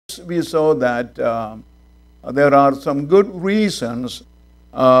we saw that there are some good reasons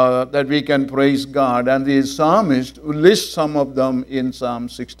that we can praise God, and the psalmist lists some of them in Psalm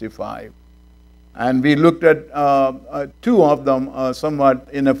 65. And we looked at two of them somewhat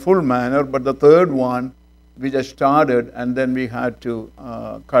in a full manner, but the third one we just started and then we had to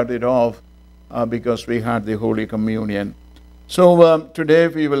cut it off because we had the Holy Communion. So today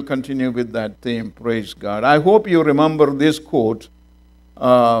we will continue with that theme, praise God. I hope you remember this quote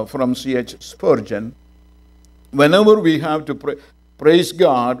from C.H. Spurgeon. Whenever we have to praise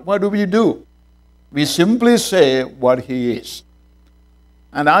God, what do? We simply say what He is.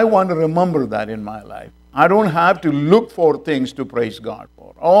 And I want to remember that in my life. I don't have to look for things to praise God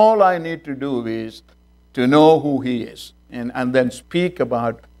for. All I need to do is to know who He is and then speak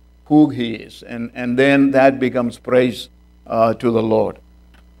about who He is. And then that becomes praise to the Lord.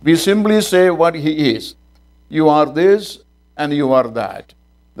 We simply say what He is. You are this and you are that.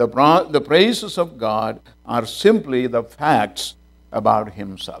 The praises of God are simply the facts about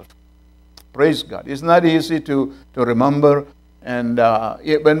Himself. Praise God. Isn't that easy to remember? And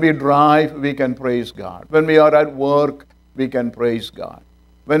when we drive, we can praise God. When we are at work, we can praise God.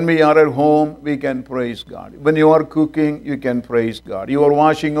 When we are at home, we can praise God. When you are cooking, you can praise God. You are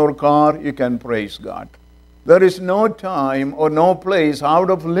washing your car, you can praise God. There is no time or no place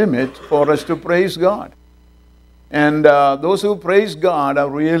out of limit for us to praise God. And those who praise God are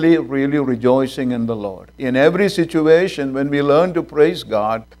really, really rejoicing in the Lord. In every situation, when we learn to praise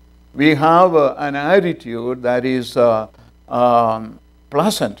God, we have an attitude that is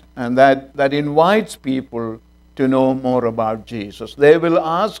pleasant and that invites people to know more about Jesus. They will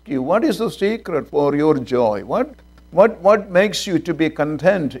ask you, what is the secret for your joy? What makes you to be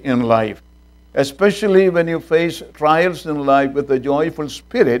content in life? Especially when you face trials in life with a joyful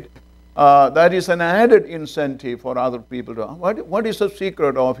spirit, that is an added incentive for other people to, what is the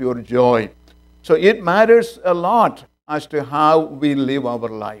secret of your joy? So it matters a lot as to how we live our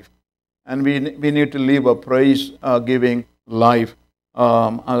life. And we need to live a praise-giving life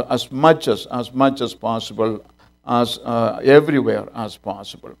as much as possible, as everywhere as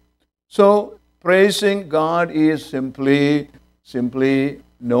possible. So praising God is simply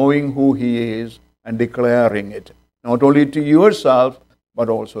knowing who He is and declaring it, not only to yourself, but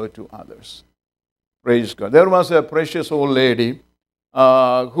also to others. Praise God. There was a precious old lady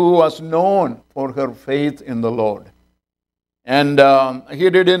who was known for her faith in the Lord. And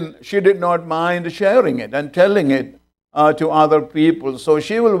she did not mind sharing it and telling it to other people. So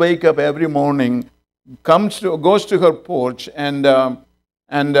she will wake up every morning, goes to her porch and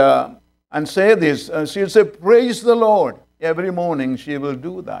say this. She'll say, praise the Lord. Every morning she will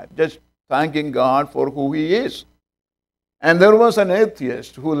do that, just thanking God for who He is. And there was an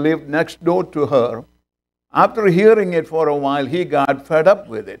atheist who lived next door to her. After hearing it for a while, he got fed up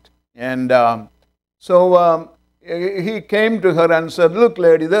with it. And he came to her and said, look,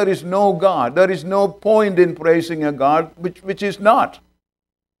 lady, there is no God. There is no point in praising a God which is not.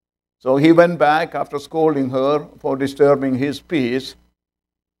 So he went back after scolding her for disturbing his peace.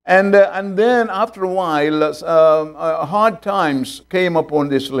 And then after a while, hard times came upon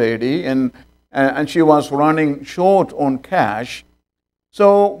this lady, and she was running short on cash.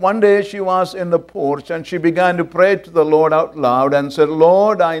 So one day she was in the porch and she began to pray to the Lord out loud and said,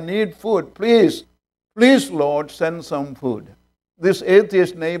 Lord, I need food. Please, Lord, send some food. This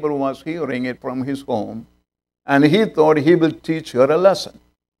atheist neighbor was hearing it from his home, and he thought he will teach her a lesson.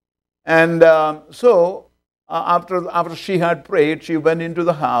 And so after she had prayed, she went into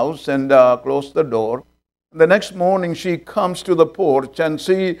the house and closed the door. The next morning she comes to the porch and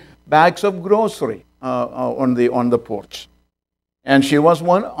see bags of grocery on the porch. And she was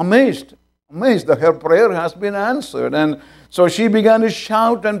amazed that her prayer has been answered. And so she began to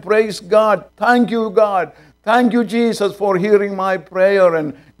shout and praise God. Thank you, God. Thank you, Jesus, for hearing my prayer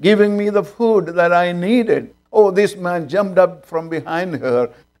and giving me the food that I needed. Oh, this man jumped up from behind her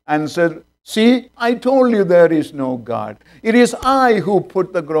and said, see, I told you there is no God. It is I who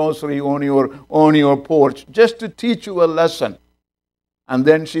put the grocery on your porch just to teach you a lesson. And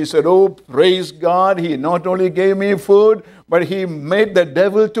then she said, oh, praise God. He not only gave me food, but He made the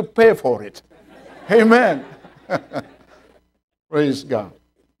devil to pay for it. Amen. Praise God.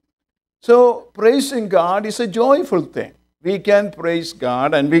 So praising God is a joyful thing. We can praise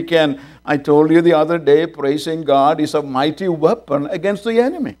God, and I told you the other day, praising God is a mighty weapon against the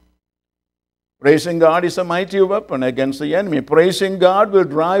enemy. Praising God is a mighty weapon against the enemy. Praising God will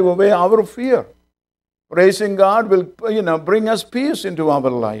drive away our fear. Praising God will, bring us peace into our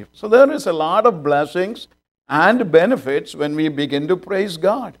life. So there is a lot of blessings and benefits when we begin to praise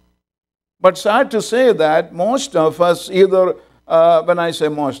God. But sad to say that most of us either when I say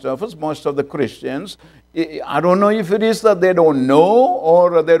most of us, most of the Christians, I don't know if it is that they don't know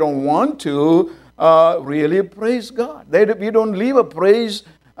or they don't want to really praise God. We don't live a praise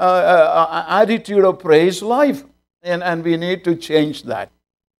attitude of praise life, and we need to change that.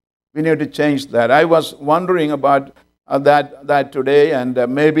 We need to change that. I was wondering about that today, and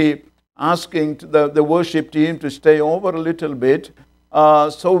maybe asking the worship team to stay over a little bit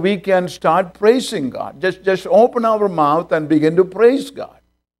so we can start praising God. Just open our mouth and begin to praise God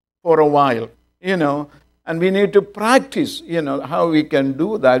for a while, and we need to practice, how we can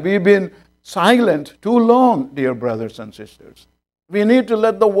do that. We've been silent too long, dear brothers and sisters. We need to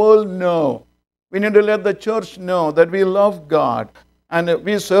let the world know. We need to let the church know that we love God and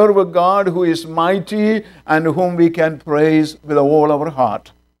we serve a God who is mighty and whom we can praise with all our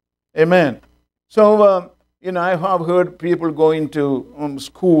heart. Amen. So, I have heard people go into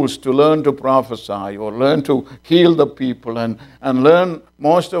schools to learn to prophesy or learn to heal the people and learn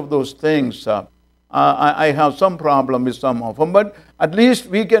most of those things. I have some problem with some of them, but at least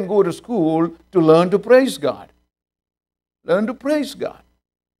we can go to school to learn to praise God. Learn to praise God.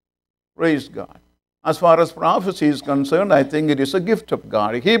 Praise God. As far as prophecy is concerned, I think it is a gift of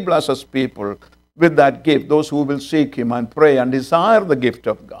God. He blesses people with that gift, those who will seek Him and pray and desire the gift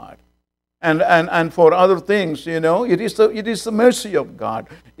of God. And for other things, it is the mercy of God.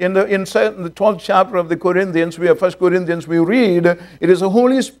 In the 12th chapter of the Corinthians, 1 Corinthians, we read, it is the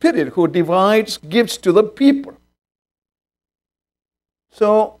Holy Spirit who divides gifts to the people.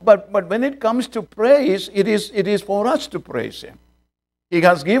 So, but when it comes to praise, it is for us to praise Him. He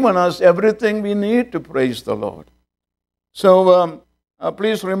has given us everything we need to praise the Lord. So,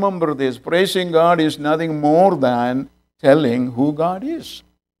 please remember this. Praising God is nothing more than telling who God is.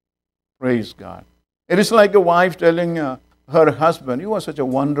 Praise God. It is like a wife telling her husband, you are such a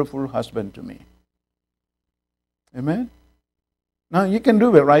wonderful husband to me. Amen? Now, you can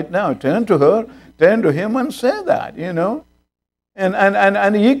do it right now. Turn to her, turn to him and say that,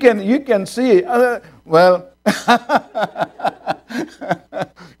 And you can see, well,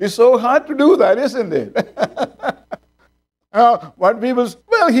 it's so hard to do that, isn't it? What people,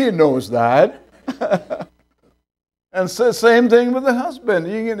 well, he knows that. And so, same thing with the husband.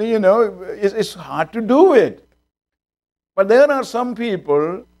 It's hard to do it. But there are some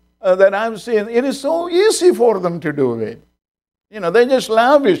people that I've seen, it is so easy for them to do it. They just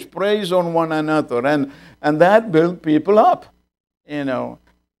lavish praise on one another, and that builds people up.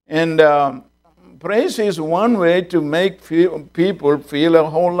 And praise is one way to make people feel a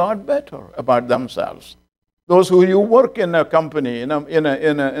whole lot better about themselves. Those who you work in a company, in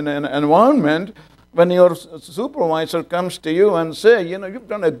an environment, when your supervisor comes to you and say, you've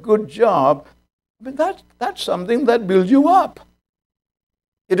done a good job, that's something that builds you up.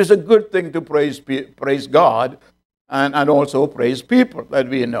 It is a good thing to praise God and also praise people that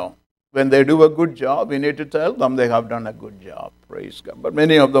we know. When they do a good job, we need to tell them they have done a good job. Praise God. But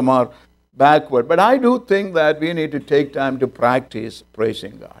many of them are backward. But I do think that we need to take time to practice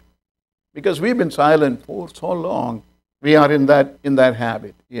praising God. Because we've been silent for so long, we are in that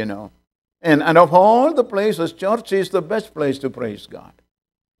habit, And of all the places, church is the best place to praise God.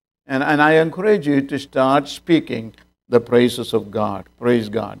 And I encourage you to start speaking the praises of God. Praise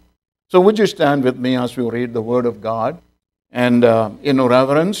God. So would you stand with me as we read the Word of God? And in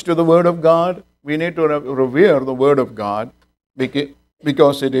reverence to the Word of God, we need to revere the Word of God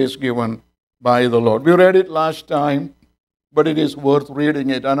because it is given by the Lord. We read it last time, but it is worth reading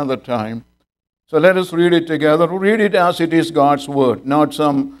it another time. So let us read it together. Read it as it is God's Word, not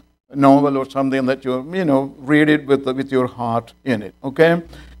some novel or something that you read it with your heart in it. Okay?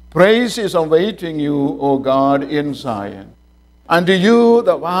 Praise is awaiting you, O God, in Zion. Unto you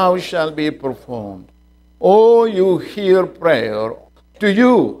the vow shall be performed. O you hear prayer, to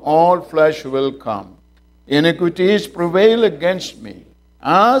you all flesh will come. Iniquities prevail against me.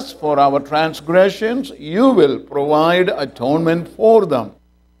 As for our transgressions, you will provide atonement for them.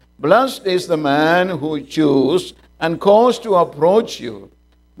 Blessed is the man who chooses and cause to approach you,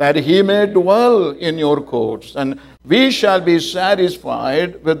 that he may dwell in your courts. And we shall be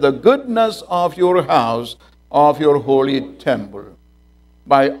satisfied with the goodness of your house, of your holy temple.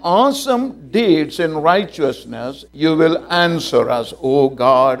 By awesome deeds in righteousness, you will answer us, O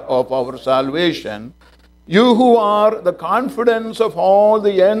God of our salvation. You who are the confidence of all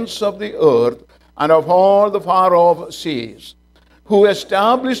the ends of the earth and of all the far-off seas, who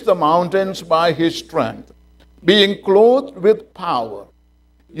established the mountains by his strength, being clothed with power.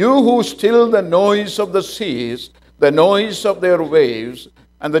 You who still the noise of the seas, the noise of their waves,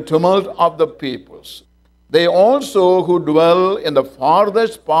 and the tumult of the peoples. They also who dwell in the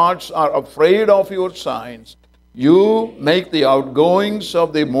farthest parts are afraid of your signs. You make the outgoings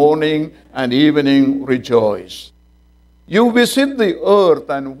of the morning and evening rejoice. You visit the earth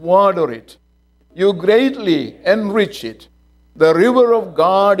and water it. You greatly enrich it. The river of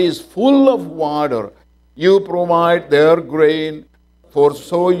God is full of water. You provide their grain, for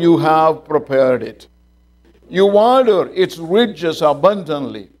so you have prepared it. You water its ridges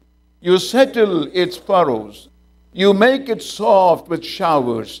abundantly. You settle its furrows. You make it soft with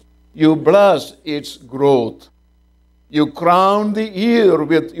showers. You bless its growth. You crown the year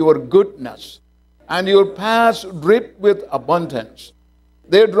with your goodness, and your paths drip with abundance.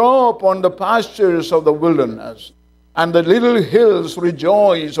 They draw upon the pastures of the wilderness, and the little hills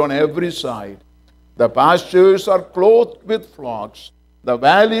rejoice on every side. The pastures are clothed with flocks. The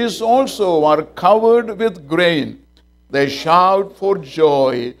valleys also are covered with grain. They shout for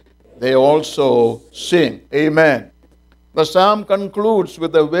joy. They also sing. Amen. The psalm concludes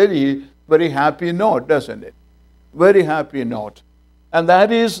with a very, very happy note, doesn't it? Very happy note. And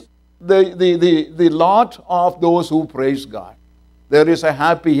that is the lot of those who praise God. There is a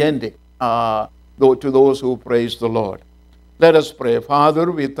happy ending to those who praise the Lord. Let us pray.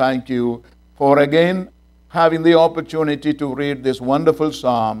 Father, we thank you for again having the opportunity to read this wonderful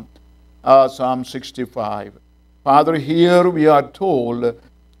psalm, Psalm 65. Father, here we are told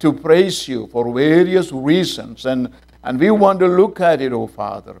to praise you for various reasons, and we want to look at it, oh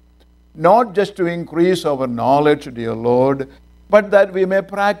Father, not just to increase our knowledge, dear Lord, but that we may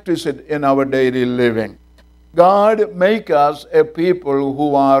practice it in our daily living. God, make us a people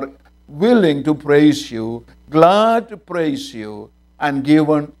who are willing to praise you, glad to praise you, and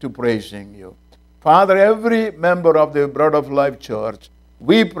given to praising you. Father, every member of the Bread of Life Church,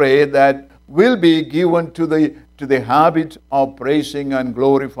 we pray that will be given to the habit of praising and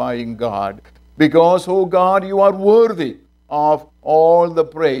glorifying God. Because, oh God, you are worthy of all the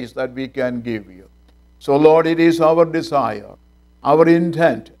praise that we can give you. So, Lord, it is our desire, our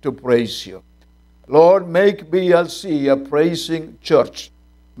intent to praise you. Lord, make BLC a praising church.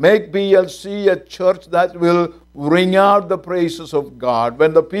 Make BLC a church that will ring out the praises of God.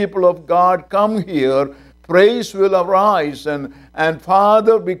 When the people of God come here, praise will arise. And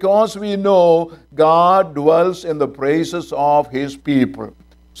Father, because we know God dwells in the praises of His people.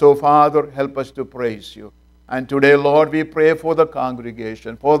 So, Father, help us to praise you. And today, Lord, we pray for the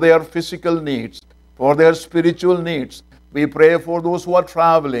congregation, for their physical needs, for their spiritual needs. We pray for those who are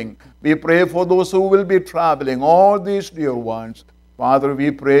traveling. We pray for those who will be traveling, all these dear ones. Father,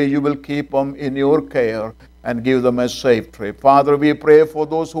 we pray you will keep them in your care and give them a safe trip. Father, we pray for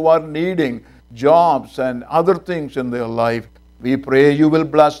those who are needing jobs and other things in their life. We pray you will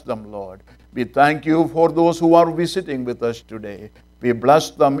bless them, Lord. We thank you for those who are visiting with us today. We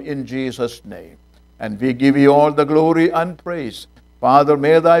bless them in Jesus' name. And we give you all the glory and praise. Father,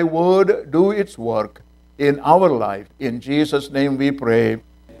 may thy word do its work in our life. In Jesus' name we pray.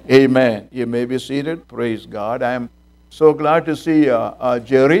 Amen. You may be seated. Praise God. I am so glad to see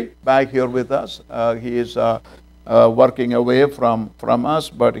Jerry back here with us. He is working away from us,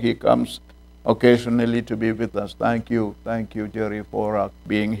 but he comes occasionally to be with us. Thank you, Jerry, for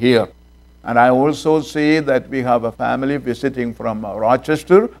being here. And I also see that we have a family visiting from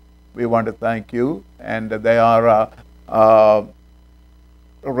Rochester. We want to thank you. And they are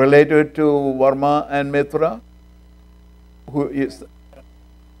related to Varma and Mitra. Who is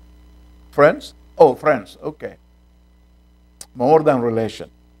friends? Oh, friends. Okay. More than relation.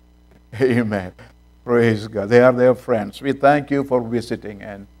 Amen. Praise God. They are their friends. We thank you for visiting,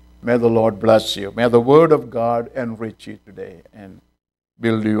 and may the Lord bless you. May the word of God enrich you today and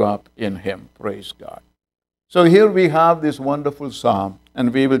build you up in Him. Praise God. So here we have this wonderful psalm,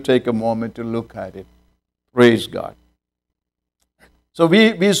 and we will take a moment to look at it. Praise God. So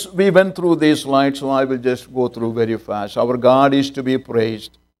we went through these slides, so I will just go through very fast. Our God is to be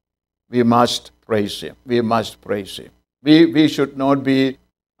praised. We must praise Him. We must praise Him. We should not be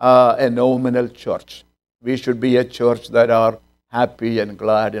a nominal church. We should be a church that are happy and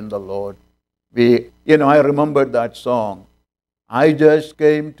glad in the Lord. I remembered that song. I just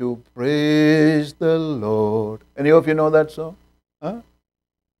came to praise the Lord. Any of you know that song? Huh?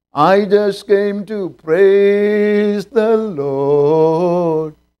 I just came to praise the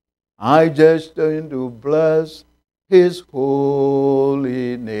Lord. I just came to bless His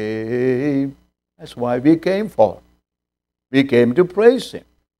holy name. That's why we came for. We came to praise Him.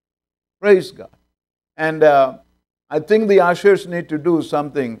 Praise God. And I think the ushers need to do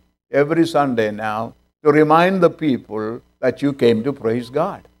something every Sunday now to remind the people that you came to praise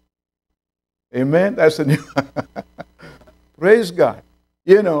God. Amen? That's a new praise God.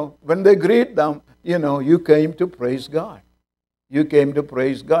 When they greet them, you came to praise God. You came to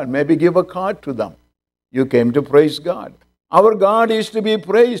praise God. Maybe give a card to them. You came to praise God. Our God is to be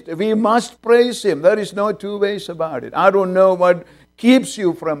praised. We must praise Him. There is no two ways about it. I don't know what keeps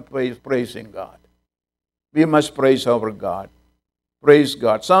you from praising God. We must praise our God. Praise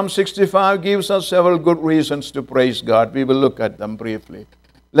God. Psalm 65 gives us several good reasons to praise God. We will look at them briefly.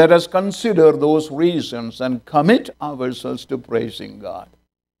 Let us consider those reasons and commit ourselves to praising God.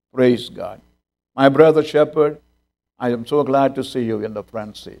 Praise God. My brother Shepherd, I am so glad to see you in the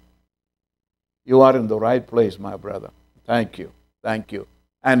front seat. You are in the right place, my brother. Thank you. Thank you.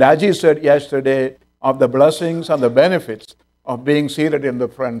 And as you said yesterday, of the blessings and the benefits of being seated in the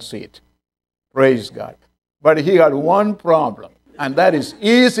front seat. Praise God. But he had one problem, and that is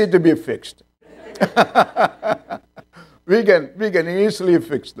easy to be fixed. We can easily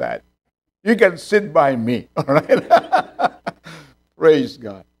fix that. You can sit by me, all right? Praise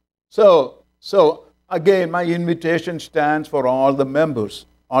God. So again, my invitation stands for all the members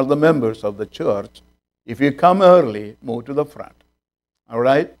of the church. If you come early, move to the front. All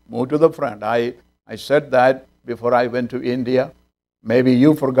right? Move to the front. I said that before I went to India. Maybe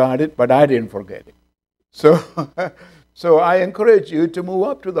you forgot it, but I didn't forget it. So I encourage you to move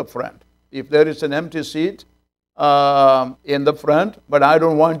up to the front. If there is an empty seat in the front, but I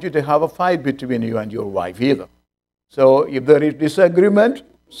don't want you to have a fight between you and your wife either. So if there is disagreement,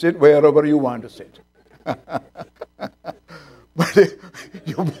 sit wherever you want to sit. But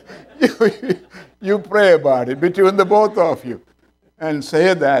you pray about it between the both of you and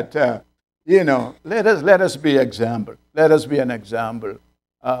say that, let us be example. Let us be an example.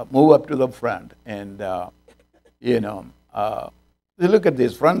 Move up to the front and, look at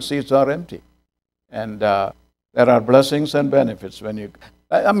these front seats are empty. And there are blessings and benefits when you,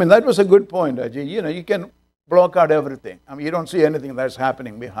 that was a good point, Ajay. You can block out everything. You don't see anything that's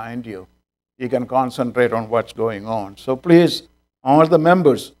happening behind you. You can concentrate on what's going on. So please, all the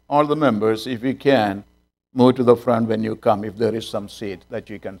members, if you can, move to the front when you come, if there is some seat that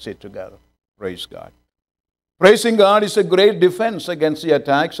you can sit together. Praise God. Praising God is a great defense against the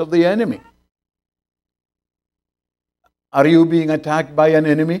attacks of the enemy. Are you being attacked by an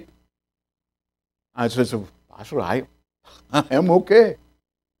enemy? I said, Pastor, I am okay.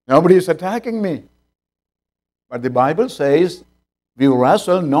 Nobody is attacking me. But the Bible says we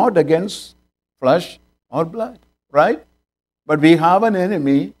wrestle not against flesh or blood, right? But we have an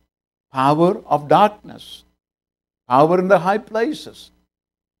enemy, power of darkness, power in the high places.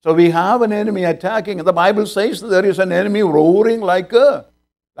 So we have an enemy attacking. The Bible says that there is an enemy roaring like a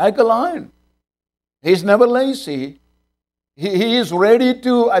lion. He's never lazy. He is ready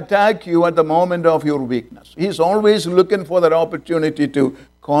to attack you at the moment of your weakness. He's always looking for that opportunity to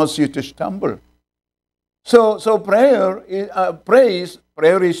cause you to stumble. So prayer is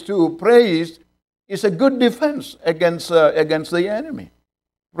a good defense against the enemy.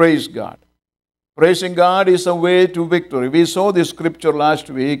 Praise God. Praising God is a way to victory. We saw this scripture last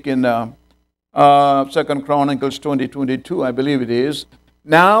week in 2 Chronicles 20:22, I believe it is.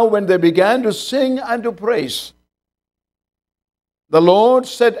 Now when they began to sing and to praise, the Lord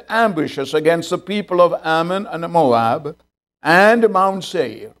set ambushes against the people of Ammon and Moab and Mount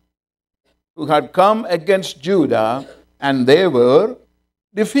Seir, who had come against Judah, and they were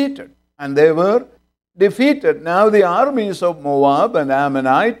defeated. Now the armies of Moab and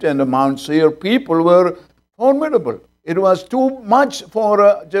Ammonite and the Mount Seir people were formidable. It was too much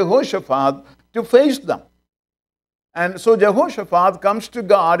for Jehoshaphat to face them. And so Jehoshaphat comes to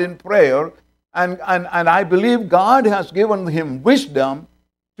God in prayer, and I believe God has given him wisdom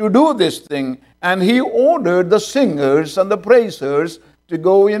to do this thing. And he ordered the singers and the praisers to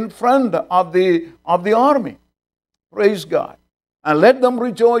go in front of the army. Praise God. And let them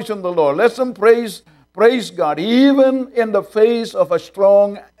rejoice in the Lord. Let them praise God, even in the face of a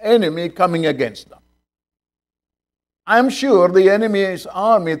strong enemy coming against them. I'm sure the enemy's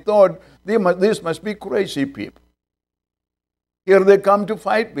army thought, these must be crazy people. Here they come to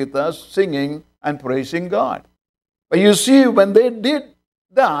fight with us, singing and praising God. But you see, when they did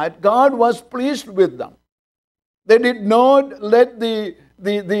that, God was pleased with them. They did not let the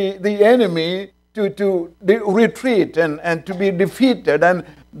enemy to retreat and to be defeated, and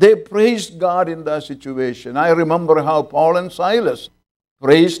they praised God in that situation. I remember how Paul and Silas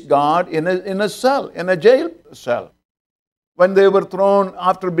praised God in a jail cell, when they were thrown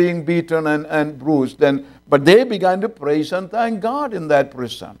after being beaten and bruised. But they began to praise and thank God in that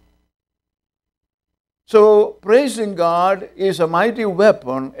prison. So praising God is a mighty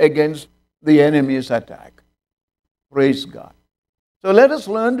weapon against the enemy's attack. Praise God. So let us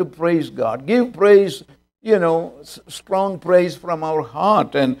learn to praise God. Give praise, strong praise from our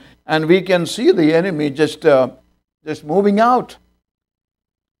heart, and we can see the enemy just moving out.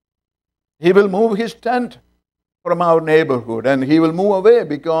 He will move his tent from our neighborhood, and he will move away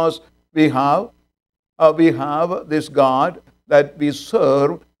because we have this God that we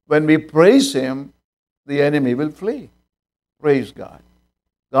serve. When we praise him, the enemy will flee. Praise God.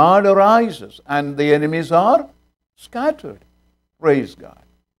 God arises and the enemies are scattered. Praise God.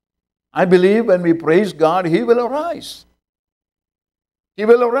 I believe when we praise God, he will arise. He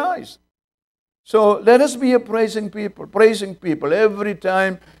will arise. So let us be a praising people every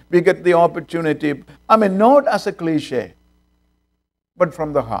time we get the opportunity. I mean, not as a cliche, but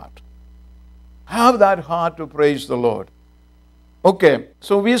from the heart. Have that heart to praise the Lord. Okay,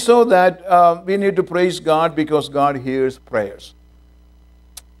 so we saw that we need to praise God because God hears prayers.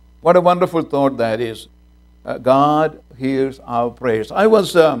 What a wonderful thought that is. God hears our prayers. I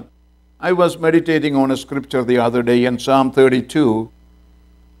was meditating on a scripture the other day in Psalm 32.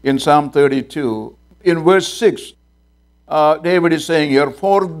 In Psalm 32, in verse 6, David is saying here,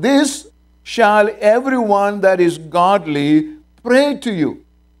 "For this shall everyone that is godly pray to you."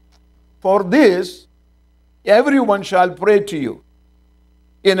 For this, everyone shall pray to you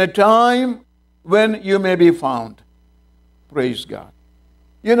in a time when you may be found. Praise God.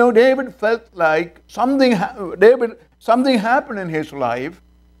 You know, David felt like something happened in his life,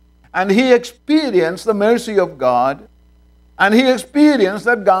 and he experienced the mercy of God, and he experienced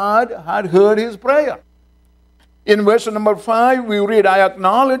that God had heard his prayer. In verse number 5, we read, "I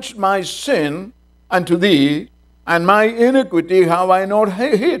acknowledged my sin unto thee, and my iniquity have I not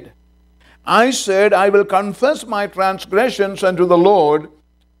hid. I said, I will confess my transgressions unto the Lord,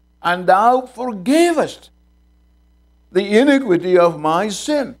 and thou forgavest the iniquity of my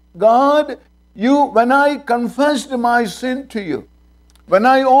sin." God, when I confessed my sin to you, when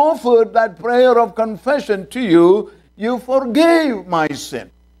I offered that prayer of confession to you, you forgave my sin.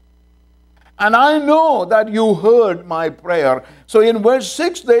 And I know that you heard my prayer. So in verse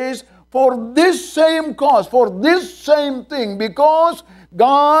 6 there is, for this same cause, for this same thing, because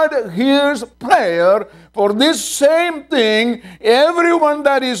God hears prayer, for this same thing, everyone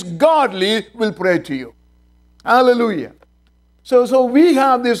that is godly will pray to you. Hallelujah. So we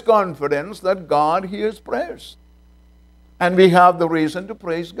have this confidence that God hears prayers. And we have the reason to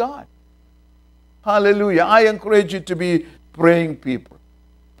praise God. Hallelujah. I encourage you to be praying people.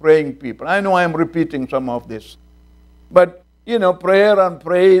 Praying people. I know I am repeating some of this. But, you know, prayer and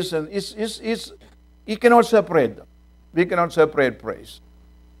praise, and you cannot separate them. We cannot separate praise.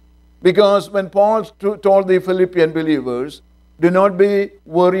 Because when Paul told the Philippian believers, do not be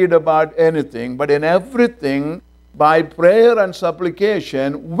worried about anything, but in everything, by prayer and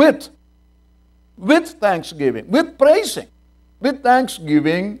supplication, with thanksgiving, with praising, with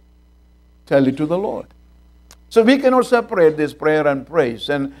thanksgiving, tell it to the Lord. So we cannot separate this prayer and praise.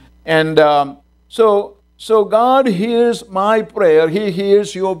 So God hears my prayer. He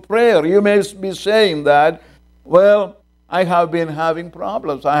hears your prayer. You may be saying that, well, I have been having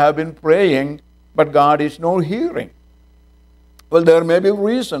problems. I have been praying, but God is not hearing. Well, there may be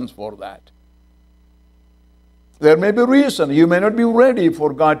reasons for that. There may be reason. You may not be ready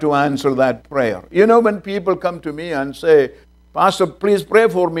for God to answer that prayer. You know, when people come to me and say, "Pastor, please pray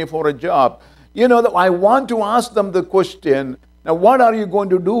for me for a job," you know, I want to ask them the question, now what are you going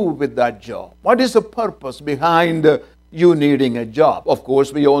to do with that job? What is the purpose behind you needing a job? Of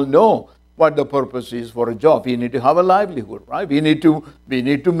course, we all know what the purpose is for a job. We need to have a livelihood, right? We need to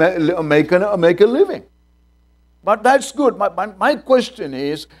make a living. But that's good. My question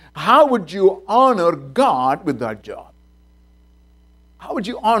is, how would you honor God with that job? How would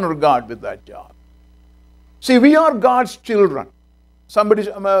you honor God with that job? See, we are God's children.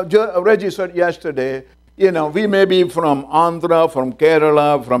 Reggie said yesterday, you know, we may be from Andhra, from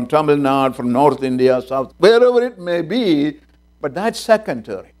Kerala, from Tamil Nadu, from North India, South, wherever it may be, but that's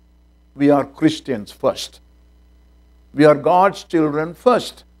secondary. We are Christians first. We are God's children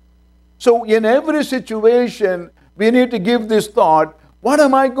first. So in every situation, we need to give this thought, what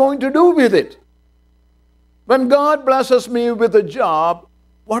am I going to do with it? When God blesses me with a job,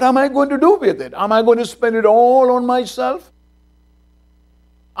 what am I going to do with it? Am I going to spend it all on myself?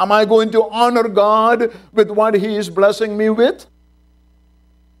 Am I going to honor God with what He is blessing me with?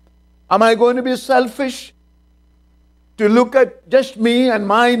 Am I going to be selfish? To look at just me and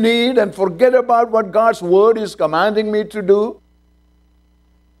my need and forget about what God's Word is commanding me to do?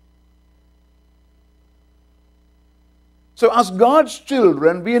 So as God's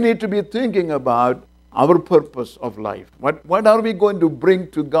children, we need to be thinking about our purpose of life. What are we going to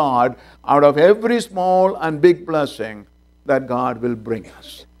bring to God out of every small and big blessing that God will bring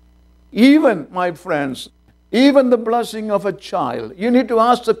us? Even, my friends, even the blessing of a child, you need to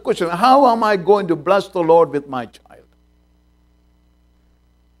ask the question, how am I going to bless the Lord with my child?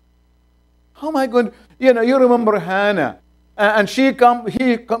 How am I going to, you remember Hannah. And he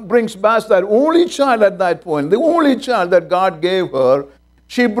brings back that only child at that point, the only child that God gave her.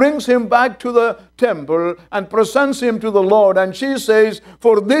 She brings him back to the temple and presents him to the Lord. And she says,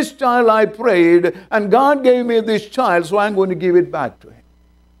 for this child I prayed, and God gave me this child, so I'm going to give it back to him.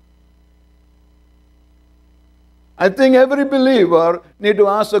 I think every believer need to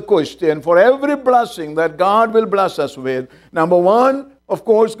ask a question for every blessing that God will bless us with. Number one, of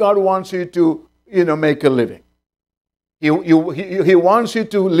course, God wants you to, make a living. He wants you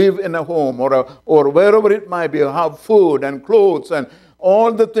to live in a home or wherever it might be, have food and clothes and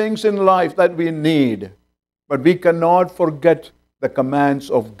all the things in life that we need. But we cannot forget the commands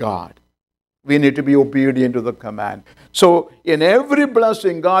of God. We need to be obedient to the command. So in every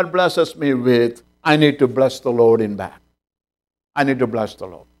blessing God blesses me with, I need to bless the Lord in back. I need to bless the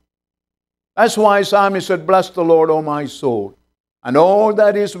Lord. That's why Psalmist said, bless the Lord, O my soul, and all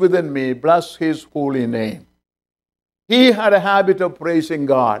that is within me, bless his holy name. He had a habit of praising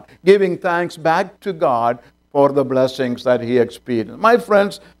God, giving thanks back to God for the blessings that he experienced. My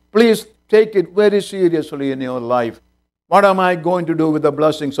friends, please take it very seriously in your life. What am I going to do with the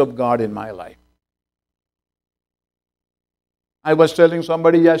blessings of God in my life? I was telling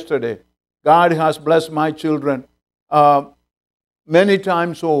somebody yesterday, God has blessed my children many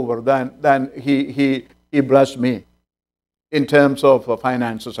times over than he blessed me in terms of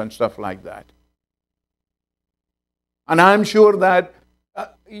finances and stuff like that. And I'm sure that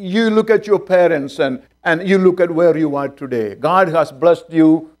you look at your parents and you look at where you are today. God has blessed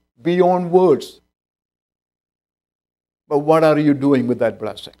you beyond words. But what are you doing with that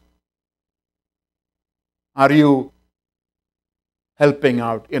blessing? Are you helping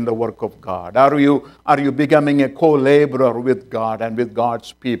out in the work of God? Are you becoming a co-laborer with God and with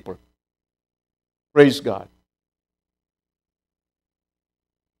God's people? Praise God.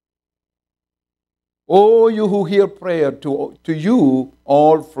 Oh, you who hear prayer, to you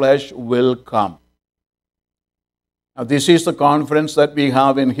all flesh will come. Now, this is the confidence that we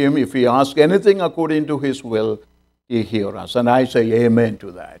have in Him. If we ask anything according to His will, He hears us. And I say amen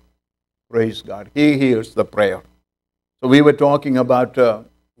to that. Praise God. He hears the prayer. So we were talking about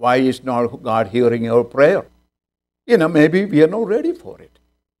why is not God hearing your prayer? Maybe we are not ready for it.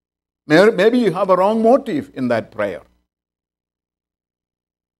 Maybe you have a wrong motive in that prayer.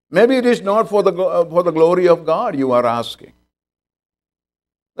 Maybe it is not for the glory of God you are asking.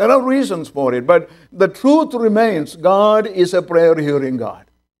 There are reasons for it, but the truth remains, God is a prayer-hearing God.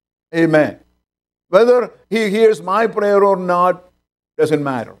 Amen. Whether He hears my prayer or not, doesn't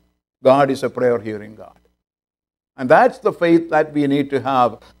matter. God is a prayer-hearing God. And that's the faith that we need to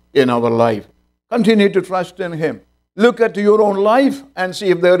have in our life. Continue to trust in Him. Look at your own life and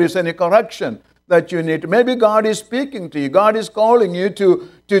see if there is any correction that you need. Maybe God is speaking to you. God is calling you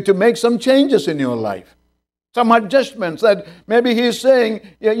to make some changes in your life. Some adjustments that maybe He is saying,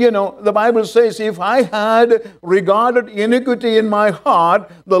 the Bible says, if I had regarded iniquity in my heart,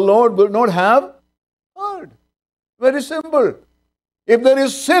 the Lord will not have heard. Very simple. If there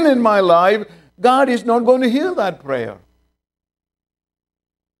is sin in my life, God is not going to hear that prayer.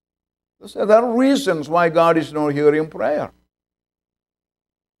 So there are reasons why God is not hearing prayer.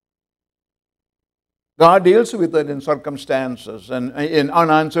 God deals with it in circumstances and in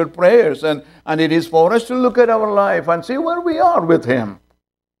unanswered prayers. And it is for us to look at our life and see where we are with Him.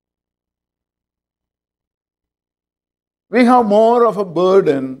 We have more of a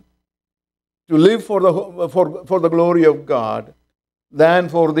burden to live for the glory of God than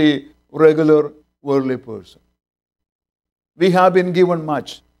for the regular worldly person. We have been given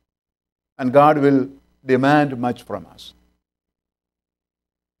much, and God will demand much from us.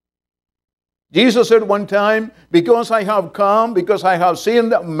 Jesus said one time, because I have come, because I have seen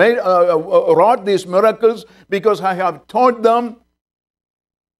them, wrought these miracles, because I have taught them,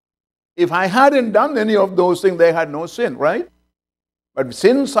 if I hadn't done any of those things, they had no sin, right? But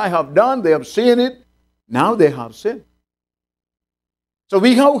since I have done, they have seen it, now they have sinned. So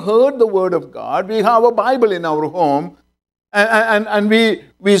we have heard the Word of God, we have a Bible in our home, and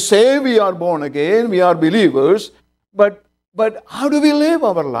we say we are born again, we are believers, but how do we live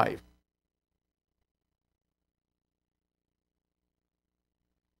our life?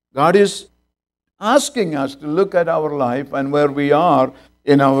 God is asking us to look at our life and where we are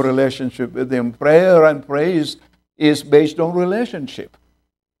in our relationship with Him. Prayer and praise is based on relationship.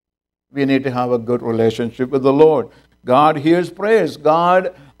 We need to have a good relationship with the Lord. God hears prayers.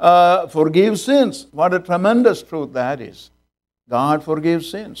 God forgives sins. What a tremendous truth that is. God forgives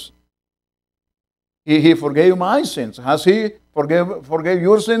sins. He forgave my sins. Has He forgave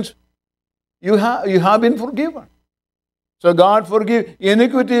your sins? You have been forgiven. So God forgive.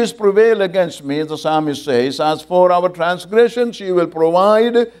 Iniquities prevail against me, the psalmist says. As for our transgressions, you will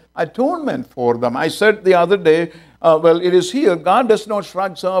provide atonement for them. I said the other day, it is here. God does not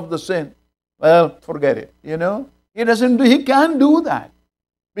shrug off the sin. Well, forget it. He can't do that.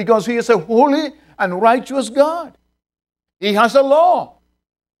 Because He is a holy and righteous God. He has a law.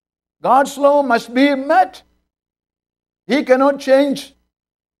 God's law must be met. He cannot change.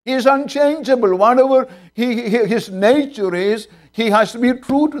 He is unchangeable. Whatever his nature is, He has to be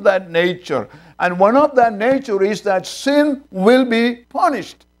true to that nature. And one of that nature is that sin will be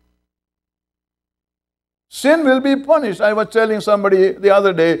punished. Sin will be punished. I was telling somebody the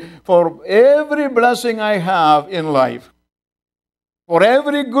other day, for every blessing I have in life, for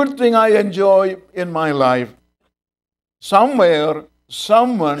every good thing I enjoy in my life, somewhere,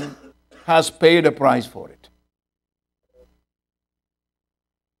 someone has paid a price for it.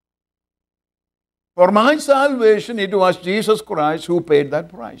 For my salvation, it was Jesus Christ who paid that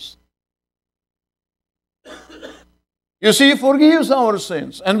price. You see, He forgives our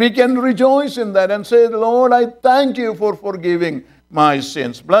sins, and we can rejoice in that and say, Lord, I thank You for forgiving my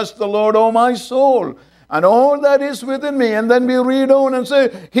sins. Bless the Lord, O my soul, and all that is within me. And then we read on and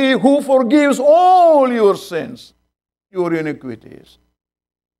say, He who forgives all your sins, your iniquities.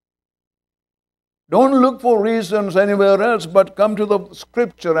 Don't look for reasons anywhere else, but come to the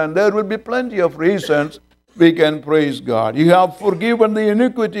Scripture, and there will be plenty of reasons we can praise God. You have forgiven the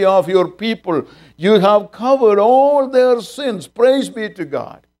iniquity of Your people. You have covered all their sins. Praise be to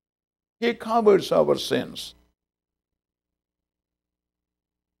God. He covers our sins.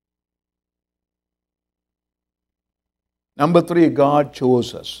 Number 3, God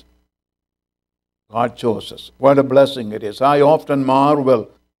chose us. God chose us. What a blessing it is. I often marvel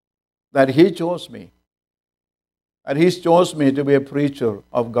that He chose me. And He chose me to be a preacher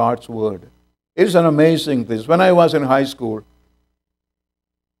of God's Word. It's an amazing thing. When I was in high school,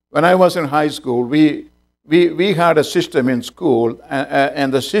 we had a system in school,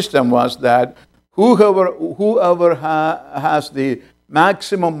 and the system was that whoever has the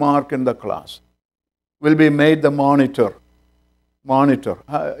maximum mark in the class will be made the monitor.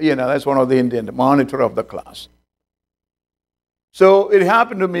 That's one of the Indian, the monitor of the class. So it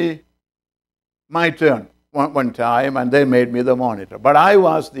happened to me, my turn, one time, and they made me the monitor. But I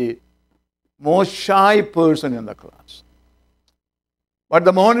was the most shy person in the class. What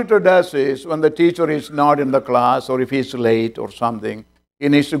the monitor does is, when the teacher is not in the class, or if he's late or something, he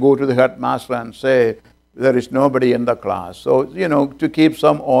needs to go to the headmaster and say, there is nobody in the class. So, to keep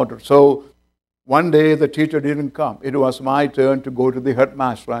some order. So, one day the teacher didn't come. It was my turn to go to the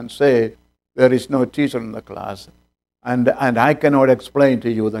headmaster and say, there is no teacher in the class. And I cannot explain to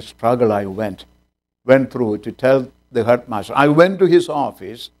you the struggle I went through to tell the headmaster. I went to his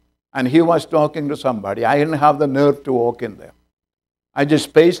office, and he was talking to somebody. I didn't have the nerve to walk in there. I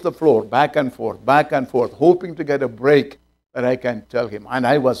just paced the floor back and forth, hoping to get a break that I can tell him. And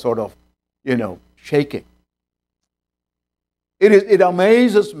I was sort of, shaking. It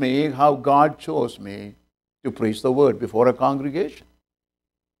amazes me how God chose me to preach the Word before a congregation.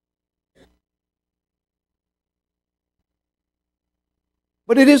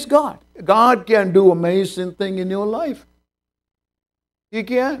 But it is God. God can do amazing things in your life. He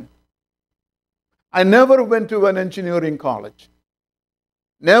can. I never went to an engineering college.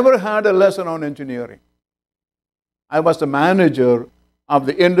 Never had a lesson on engineering. I was the manager of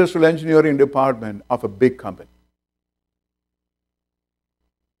the industrial engineering department of a big company.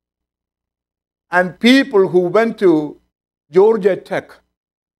 And people who went to Georgia Tech,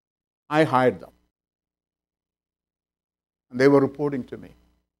 I hired them. And they were reporting to me.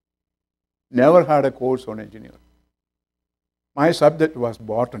 Never had a course on engineering. My subject was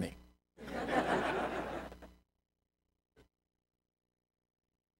botany.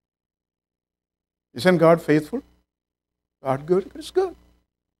 Isn't God faithful? God good? God is good.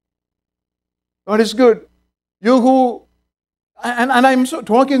 God is good. And I'm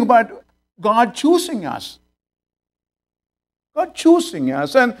talking about God choosing us. God choosing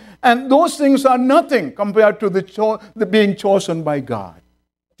us. And those things are nothing compared to the being chosen by God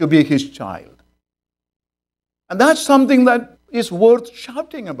to be His child. And that's something that is worth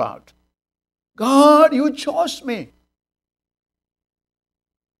shouting about. God, You chose me.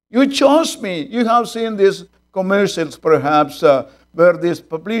 You chose me. You have seen these commercials perhaps where this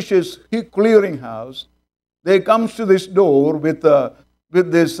publisher's clearinghouse, they come to this door with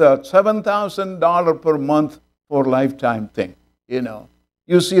this $7,000 per month for lifetime thing.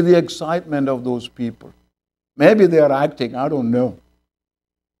 You see the excitement of those people. Maybe they are acting, I don't know.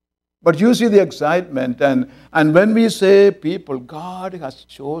 But you see the excitement, and when we say people, God has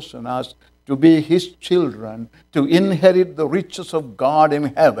chosen us to be His children, to inherit the riches of God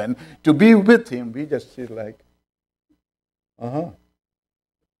in heaven, to be with Him, we just feel like,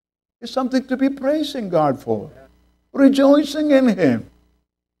 it's something to be praising God for, rejoicing in Him.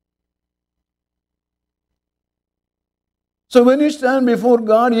 So when you stand before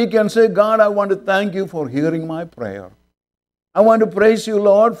God, you can say, God, I want to thank you for hearing my prayer. I want to praise you,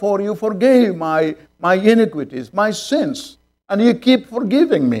 Lord, for you forgave my iniquities, my sins, and you keep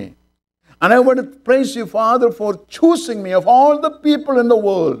forgiving me. And I want to praise you, Father, for choosing me of all the people in the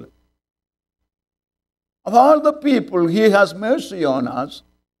world. Of all the people, He has mercy on us,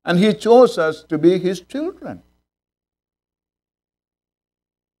 and He chose us to be His children.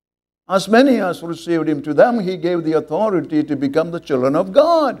 As many as received Him, to them He gave the authority to become the children of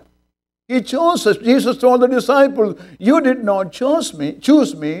God. He chose us. Jesus told the disciples, you did not choose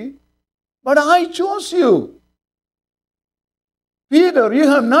me, but I chose you. Peter, you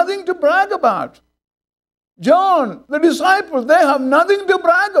have nothing to brag about. John, the disciples, they have nothing to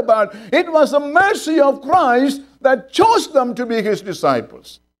brag about. It was the mercy of Christ that chose them to be His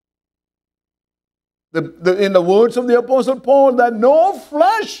disciples. In the words of the Apostle Paul, that no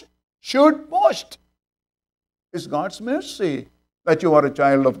flesh should boast. It's God's mercy that you are a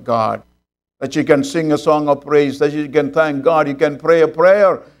child of God, that you can sing a song of praise, that you can thank God, you can pray a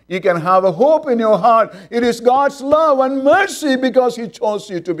prayer, you can have a hope in your heart. It is God's love and mercy because He chose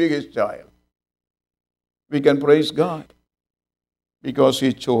you to be His child. We can praise God because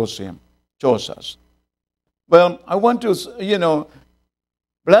He chose us. Well, I want to,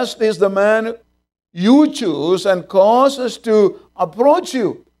 blessed is the man you choose and cause us to approach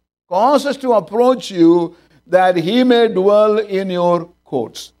you. Cause us to approach you that He may dwell in your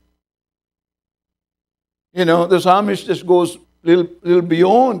courts. The psalmist just goes a little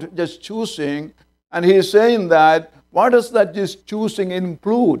beyond just choosing, and he is saying that, what does that just choosing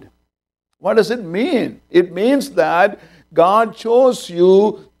include? What does it mean? It means that God chose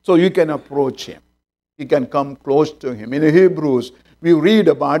you so you can approach Him. You can come close to Him. In Hebrews, we read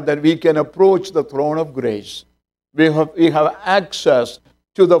about that we can approach the throne of grace. We have access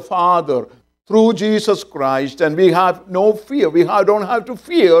to the Father through Jesus Christ, and we have no fear. We don't have to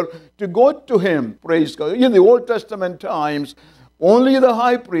fear to go to Him. Praise God. In the Old Testament times, only the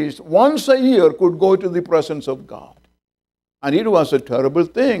high priest once a year could go to the presence of God. And it was a terrible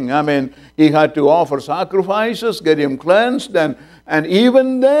thing. I mean, he had to offer sacrifices, get him cleansed, and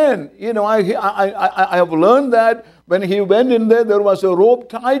even then, I have learned that when he went in there was a rope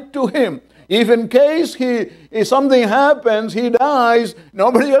tied to him. If in case if something happens, he dies,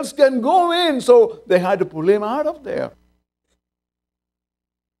 nobody else can go in. So they had to pull him out of there.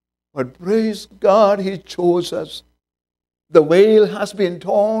 But praise God, He chose us. The veil has been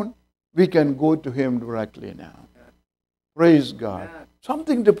torn. We can go to Him directly now. Praise God.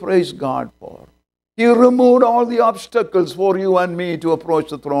 Something to praise God for. He removed all the obstacles for you and me to approach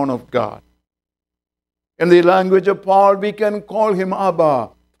the throne of God. In the language of Paul, we can call Him Abba,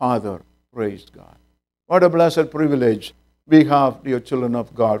 Father. Praise God. What a blessed privilege we have, dear children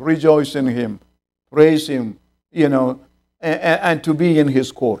of God. Rejoice in Him. Praise Him, and to be in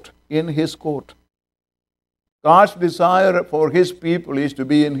His court. In His court. God's desire for His people is to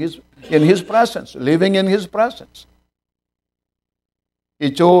be in His presence, living in His presence.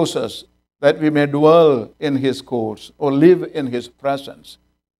 He chose us that we may dwell in His courts or live in His presence.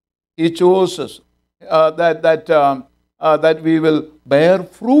 He chose us that we will bear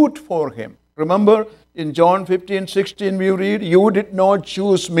fruit for Him. Remember, in John 15:16 we read, you did not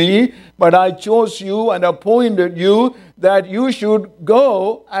choose me, but I chose you and appointed you that you should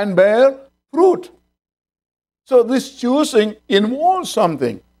go and bear fruit. So this choosing involves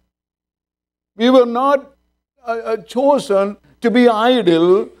something. We were not chosen to be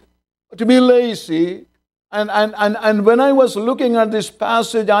idle, to be lazy. And when I was looking at this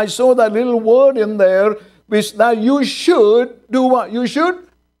passage, I saw that little word in there, which that you should do what? You should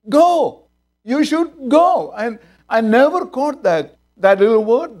go. You should go. And I never caught that little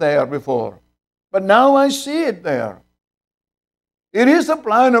word there before. But now I see it there. It is a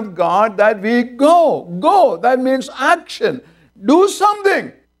plan of God that we go. Go. That means action. Do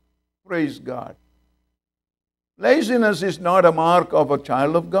something. Praise God. Laziness is not a mark of a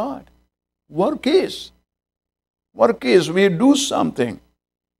child of God. Work is. Work is. We do something.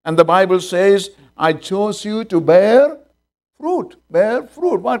 And the Bible says, I chose you to bear fruit. Bear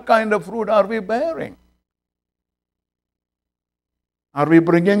fruit. What kind of fruit are we bearing? Are we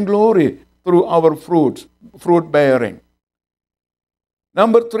bringing glory through our fruit bearing?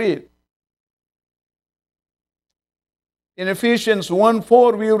 Number 3. In Ephesians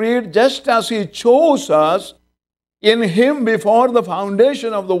 1:4 we read, just as He chose us in Him before the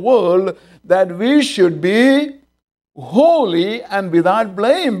foundation of the world, that we should be holy and without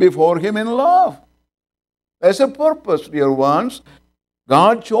blame before Him in love. There's a purpose, dear ones.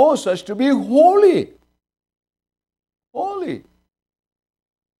 God chose us to be holy. Holy.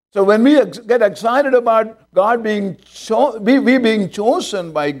 So when we get excited about God being we being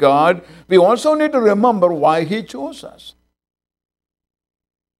chosen by God, we also need to remember why He chose us.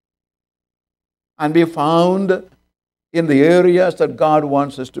 And be found in the areas that God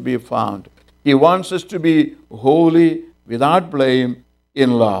wants us to be found. He wants us to be holy, without blame,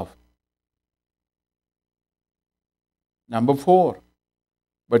 in love. Number 4,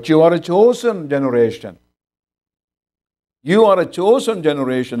 but you are a chosen generation. You are a chosen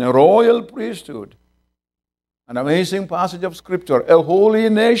generation, a royal priesthood, an amazing passage of Scripture, a holy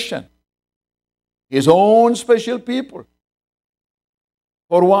nation, His own special people.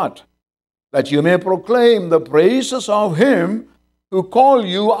 For what? That you may proclaim the praises of Him who called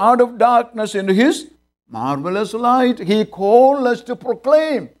you out of darkness into His marvelous light. He called us to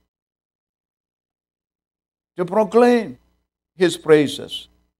proclaim His praises.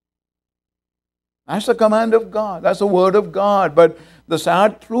 That's the command of God. That's the word of God. But the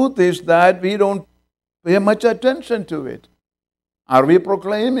sad truth is that we don't pay much attention to it. Are we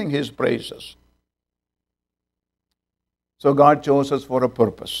proclaiming His praises? So God chose us for a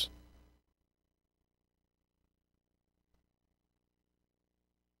purpose.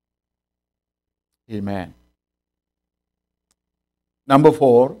 Amen. Number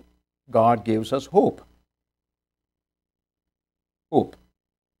 4, God gives us hope. Hope.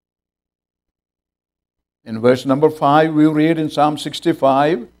 In verse number 5, we read in Psalm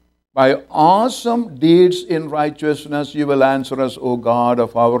 65, by awesome deeds in righteousness you will answer us, O God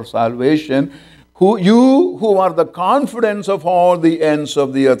of our salvation, you who are the confidence of all the ends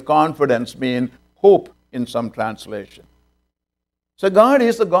of the earth. Confidence means hope in some translation. So God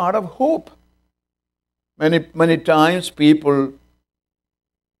is the God of hope. Many times people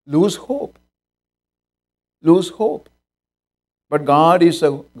lose hope. But God is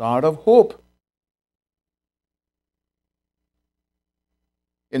a God of hope.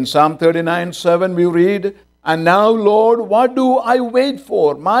 In Psalm 39:7 we read, and now, Lord, what do I wait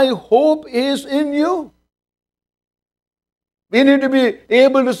for? My hope is in you. We need to be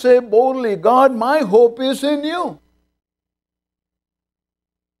able to say boldly, God, my hope is in you.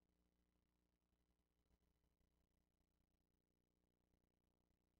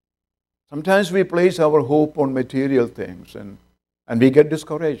 Sometimes we place our hope on material things and we get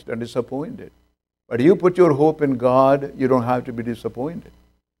discouraged and disappointed. But you put your hope in God, you don't have to be disappointed.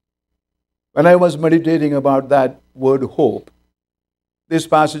 When I was meditating about that word hope, this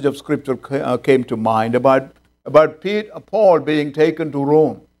passage of Scripture came to mind about Paul being taken to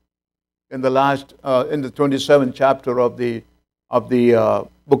Rome in the 27th chapter of the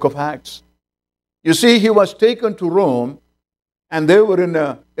book of Acts. You see, he was taken to Rome, and they were in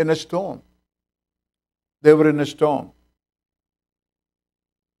a storm. They were in a storm.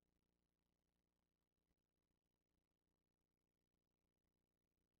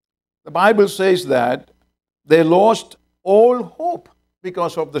 The Bible says that they lost all hope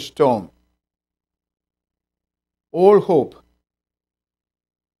because of the storm. All hope.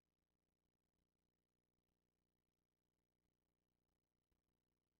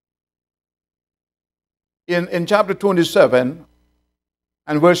 In chapter 27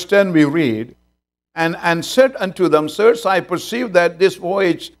 and verse 10 we read, and said unto them, Sirs, I perceive that this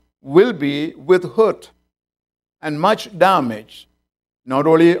voyage will be with hurt and much damage, not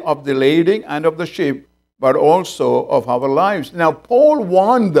only of the lading and of the ship, but also of our lives. Now, Paul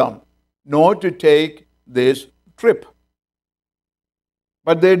warned them not to take this trip.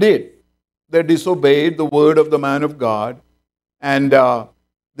 But they did. They disobeyed the word of the man of God, and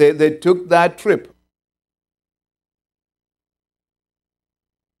they took that trip.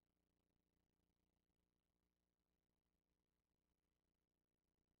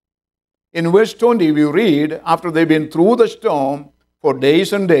 In verse 20, we read, after they've been through the storm for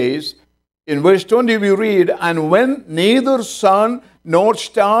days and days, in verse 20 we read, and when neither sun nor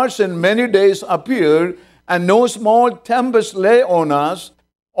stars in many days appeared, and no small tempest lay on us,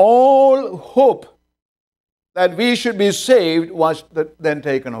 all hope that we should be saved was then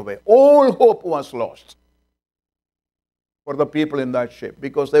taken away. All hope was lost for the people in that ship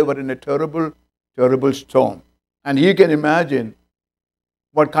because they were in a terrible, terrible storm. And you can imagine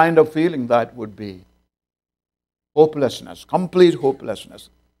what kind of feeling that would be. Hopelessness, complete hopelessness.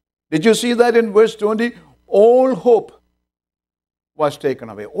 Did you see that in verse 20? All hope was taken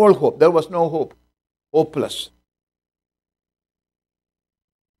away. All hope. There was no hope. Hopeless.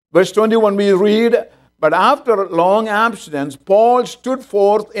 Verse 21 we read, But after long abstinence, Paul stood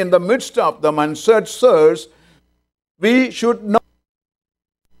forth in the midst of them and said, Sirs, we should not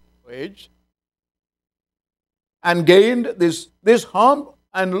wage and gained this harm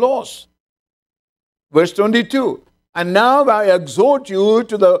and loss. Verse 22. And now I exhort you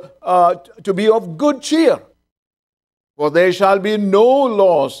to be of good cheer, for there shall be no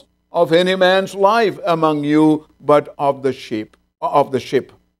loss of any man's life among you, but of the ship.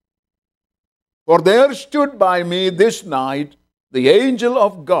 For there stood by me this night the angel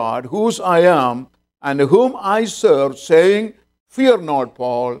of God, whose I am, and whom I serve, saying, Fear not,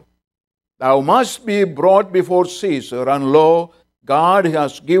 Paul, thou must be brought before Caesar, and lo, God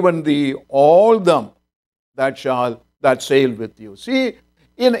has given thee all them that sail with you. See,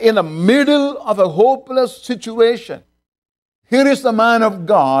 in the middle of a hopeless situation, here is the man of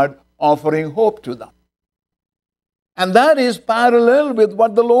God offering hope to them. And that is parallel with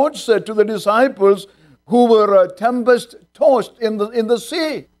what the Lord said to the disciples who were tempest-tossed in the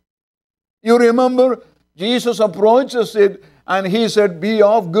sea. You remember, Jesus approaches it and he said, Be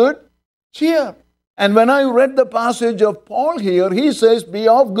of good cheer. And when I read the passage of Paul here, he says, Be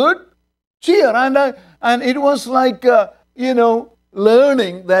of good cheer. And it was like,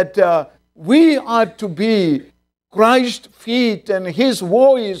 learning that we are to be Christ's feet and His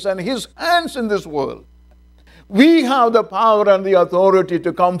voice and His hands in this world. We have the power and the authority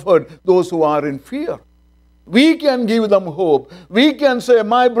to comfort those who are in fear. We can give them hope. We can say,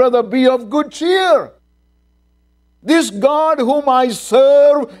 My brother, be of good cheer. This God whom I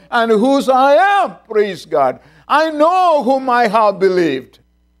serve and whose I am, praise God, I know whom I have believed.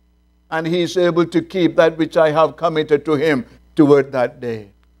 And He is able to keep that which I have committed to Him toward that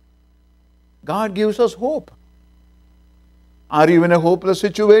day. God gives us hope. Are you in a hopeless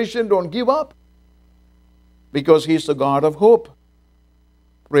situation? Don't give up. Because He's the God of hope.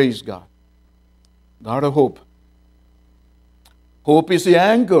 Praise God. God of hope. Hope is the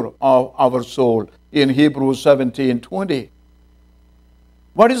anchor of our soul in Hebrews 17:20.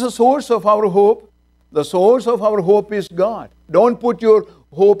 What is the source of our hope? The source of our hope is God. Don't put your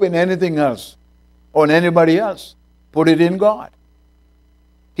hope in anything else or in anybody else. Put it in God.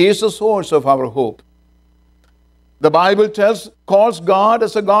 He is the source of our hope. The Bible calls God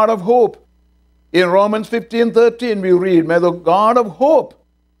as a God of hope. In Romans 15:13 we read, May the God of hope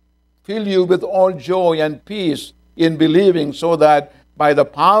fill you with all joy and peace in believing, so that by the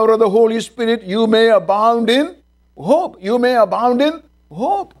power of the Holy Spirit you may abound in hope. You may abound in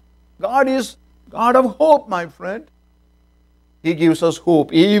hope. God is God of hope, my friend. He gives us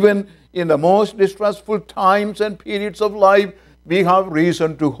hope. Even in the most distressful times and periods of life, we have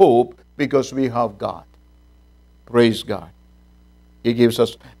reason to hope because we have God. Praise God. He gives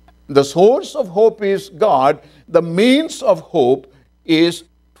us. The source of hope is God. The means of hope is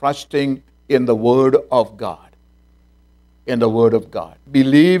trusting in the Word of God. In the Word of God.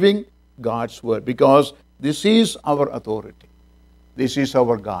 Believing God's Word. Because this is our authority. This is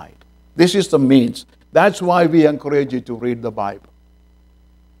our guide. This is the means. That's why we encourage you to read the Bible.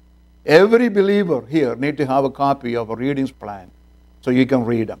 Every believer here need to have a copy of a readings plan so you can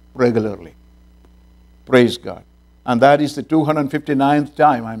read them regularly. Praise God. And that is the 259th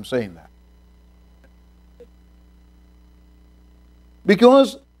time I'm saying that.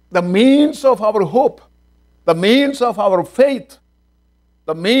 Because the means of our hope, the means of our faith,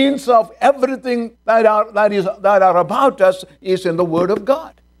 the means of everything that are about us is in the Word of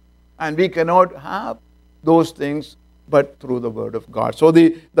God. And we cannot have those things but through the Word of God. So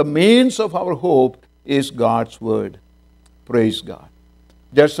the means of our hope is God's Word. Praise God.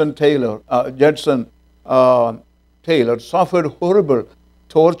 Judson Taylor suffered horrible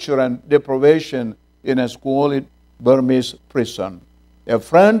torture and deprivation in a squalid Burmese prison. A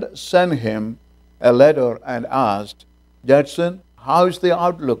friend sent him a letter and asked, Judson, how is the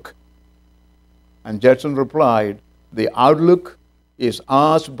outlook? And Judson replied, the outlook is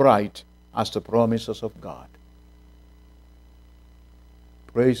as bright as the promises of God.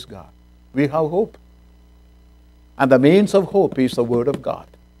 Praise God. We have hope. And the means of hope is the Word of God.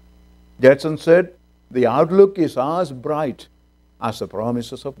 Judson said, the outlook is as bright as the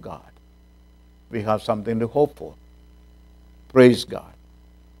promises of God. We have something to hope for. Praise God.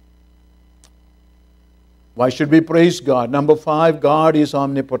 Why should we praise God? Number 5, God is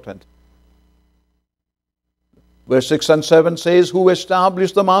omnipotent. Verse 6 and 7 says, Who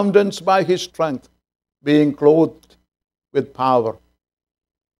established the mountains by His strength, being clothed with power.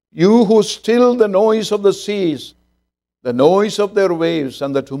 You who still the noise of the seas, the noise of their waves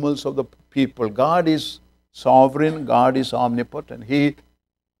and the tumults of the people. God is sovereign. God is omnipotent. He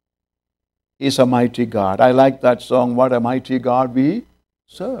is a mighty God. I like that song, What a Mighty God We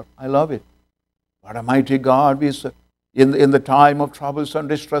Serve. I love it. What a mighty God we serve. In the time of troubles and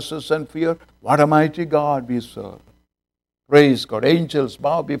distresses and fear, what a mighty God we serve. Praise God. Angels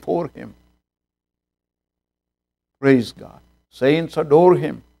bow before Him. Praise God. Saints adore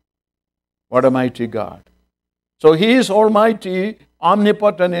Him. What a mighty God. So He is almighty,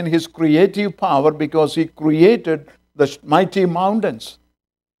 omnipotent in His creative power because He created the mighty mountains.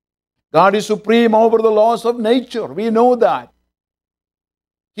 God is supreme over the laws of nature. We know that.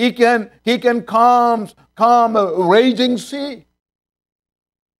 He can calm a raging sea.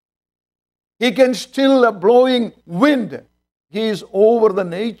 He can still a blowing wind. He is over the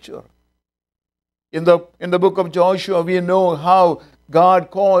nature. In the book of Joshua, we know how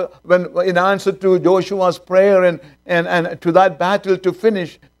God called, when in answer to Joshua's prayer and to that battle to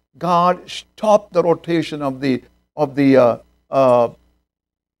finish, God stopped the rotation of the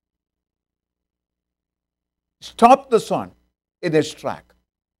stopped the sun in its track.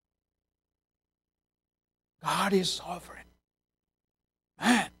 God is sovereign.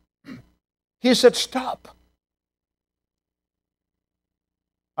 Man, He said, stop.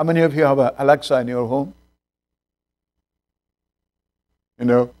 How many of you have an Alexa in your home? You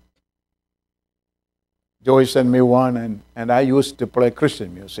know, Joy sent me one, and I used to play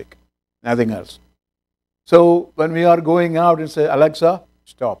Christian music, nothing else. So when we are going out and say, Alexa,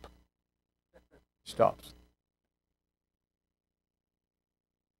 stop. Stops.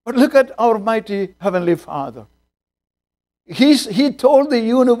 But look at our mighty Heavenly Father. He told the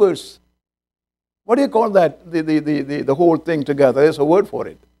universe. What do you call that? The whole thing together. There's a word for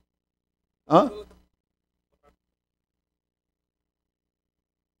it. Huh?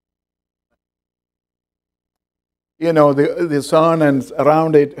 You know, the sun and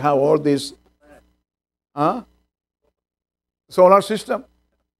around it have all these. Huh? Solar system?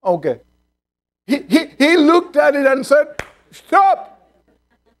 Okay. He looked at it and said, stop!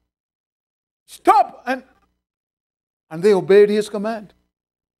 Stop! And they obeyed His command.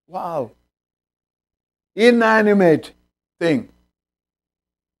 Wow. Inanimate thing.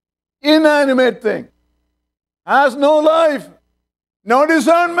 Inanimate thing. Has no life, no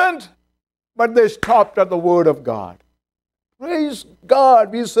discernment, but they stopped at the word of God. Praise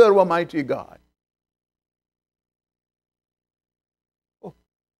God, we serve a mighty God. Oh,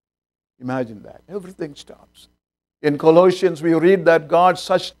 imagine that. Everything stops. In Colossians, we read that God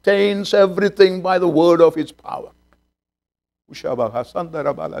sustains everything by the word of His power.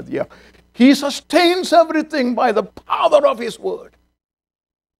 He sustains everything by the power of His word.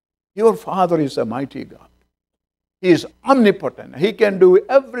 Your Father is a mighty God. He is omnipotent. He can do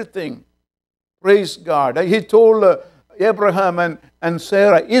everything. Praise God. He told Abraham and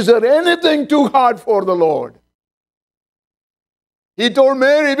Sarah, is there anything too hard for the Lord? He told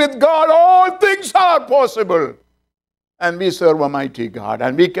Mary, with God all things are possible. And we serve a mighty God,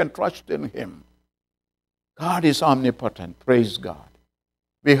 and we can trust in Him. God is omnipotent. Praise God.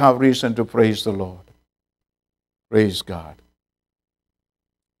 We have reason to praise the Lord. Praise God.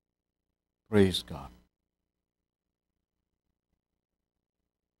 Praise God.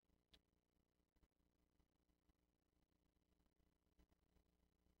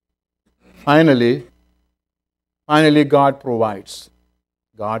 Finally, God provides.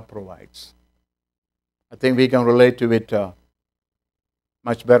 God provides. I think we can relate to it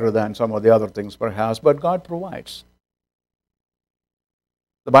much better than some of the other things perhaps, but God provides.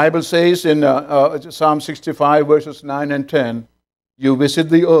 The Bible says in Psalm 65 verses 9 and 10, you visit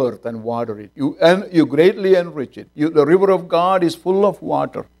the earth and water it. You greatly enrich it. The river of God is full of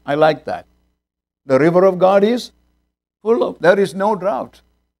water. I like that. The river of God is full of, there is no drought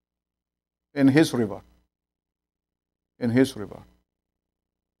in His river. In His river.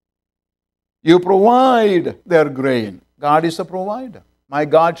 You provide their grain. God is a provider. My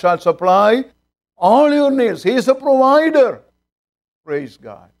God shall supply all your needs. He is a provider. Praise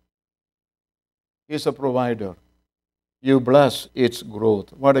God. He is a provider. You bless its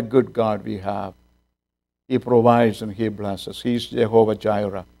growth. What a good God we have. He provides and He blesses. He is Jehovah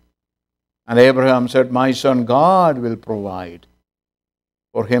Jireh. And Abraham said, my son, God will provide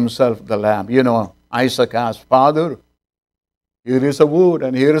for himself the lamb. You know, Isaac asked, Father, here is a wood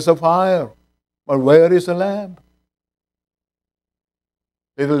and here is a fire, but where is the lamb?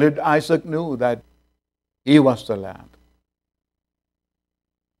 Little did Isaac knew that he was the lamb.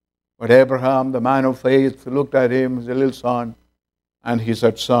 But Abraham, the man of faith, looked at him, his little son, and he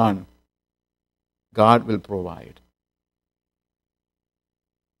said, son, God will provide.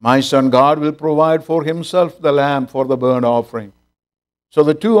 My son, God will provide for himself the lamb for the burnt offering. So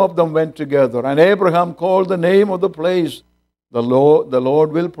the two of them went together, and Abraham called the name of the place, the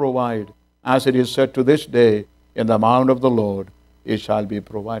Lord will provide, as it is said to this day, in the mount of the Lord it shall be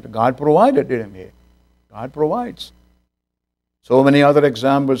provided. God provided, didn't He? God provides. So many other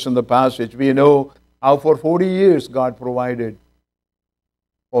examples in the passage. We know how for 40 years God provided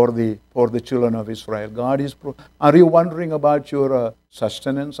for the children of Israel. Are you wondering about your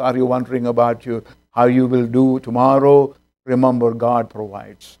sustenance? Are you wondering about how you will do tomorrow? Remember, God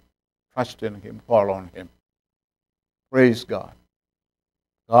provides. Trust in Him. Fall on Him. Praise God.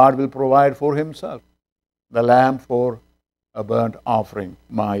 God will provide for Himself the lamb for a burnt offering,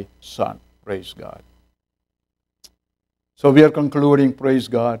 my son. Praise God. So we are concluding, praise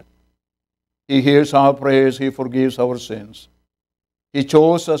God. He hears our prayers. He forgives our sins. He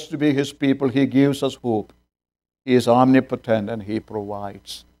chose us to be His people. He gives us hope. He is omnipotent and He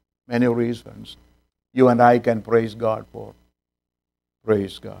provides many reasons you and I can praise God for.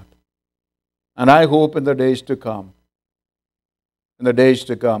 Praise God. And I hope in the days to come,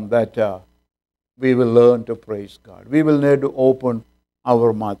 that we will learn to praise God. We will need to open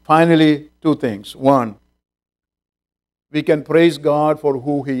our mouth. Finally, two things. One, we can praise God for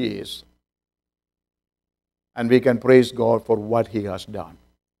who He is. And we can praise God for what He has done.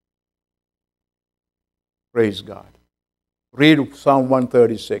 Praise God. Read Psalm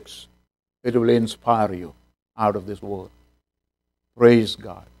 136. It will inspire you out of this word. Praise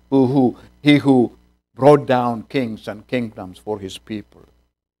God. He who brought down kings and kingdoms for His people.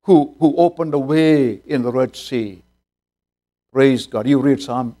 Who opened a way in the Red Sea. Praise God. You read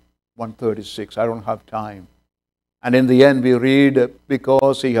Psalm 136. I don't have time. And in the end we read,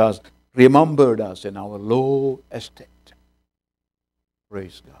 because He has remembered us in our low estate.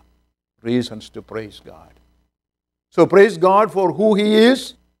 Praise God. Reasons to praise God. So praise God for who He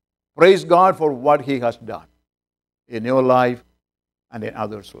is. Praise God for what He has done in your life and in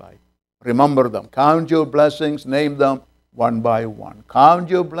others' life. Remember them. Count your blessings. Name them one by one. Count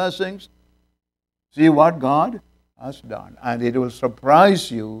your blessings. See what God has done. And it will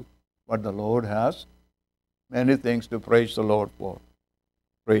surprise you what the Lord has. Many things to praise the Lord for.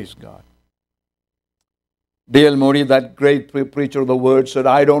 Praise God. D.L. Moody, that great preacher of the word, said,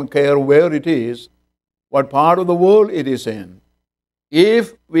 I don't care where it is, what part of the world it is in.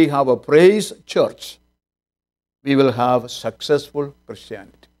 If we have a praise church, we will have successful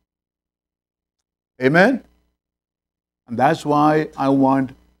Christianity. Amen? And that's why I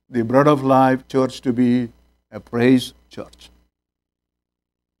want the Bread of Life Church to be a praise church.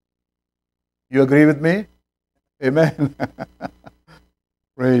 You agree with me? Amen.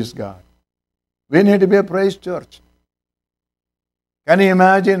 Praise God. We need to be a praise church. Can you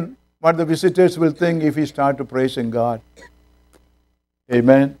imagine what the visitors will think if we start to praising God?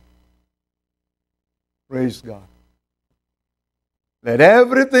 Amen. Praise God. Let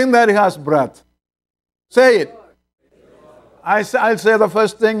everything that has breath. Say it. I'll say the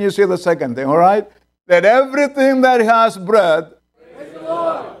first thing, you say the second thing, all right? Let everything that has breath. Praise the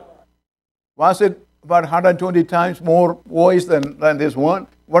Lord. Was it about 120 times more voice than this one?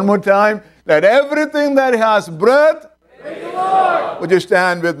 One more time. Let everything that has breath. Praise the Lord. Would you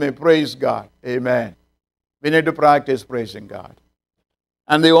stand with me? Praise God. Amen. We need to practice praising God.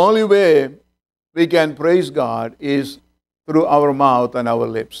 And the only way we can praise God is through our mouth and our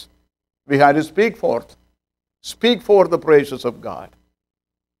lips. We had to speak forth. Speak forth the praises of God.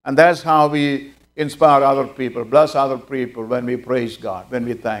 And that's how we inspire other people, bless other people when we praise God, when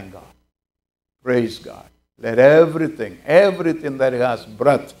we thank God. Praise God. Let everything that has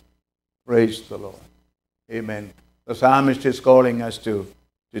breath, praise the Lord. Amen. The psalmist is calling us to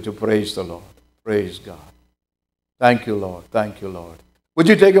praise the Lord. Praise God. Thank you, Lord. Thank you, Lord. Would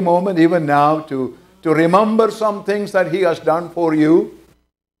you take a moment even now to remember some things that He has done for you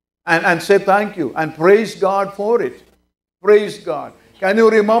and say thank you and praise God for it. Praise God. Can you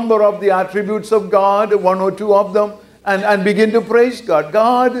remember of the attributes of God, one or two of them, and begin to praise God?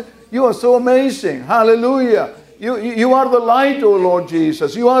 God, you are so amazing. Hallelujah. You are the light, O Lord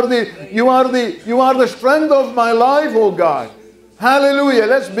Jesus. You are the strength of my life, O God. Hallelujah.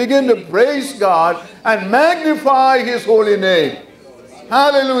 Let's begin to praise God and magnify His holy name.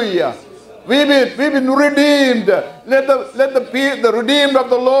 Hallelujah. We've been redeemed. Let the redeemed of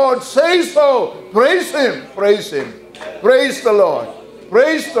the Lord say so. Praise Him. Praise Him. Praise the Lord.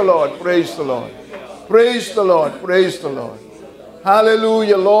 Praise the Lord. Praise the Lord. Praise the Lord. Praise the Lord.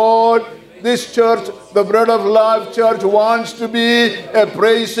 Hallelujah, Lord. This church, the Bread of Life Church, wants to be a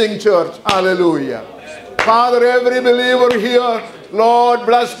praising church. Hallelujah. Father, every believer here, Lord,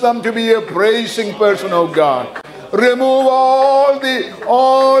 bless them to be a praising person, oh God. Remove all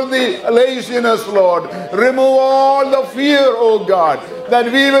the laziness, Lord. Remove all the fear, oh God, that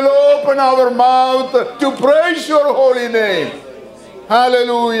we will open our mouth to praise your holy name.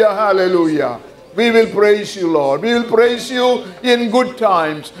 Hallelujah, hallelujah. We will praise you, Lord. We will praise you in good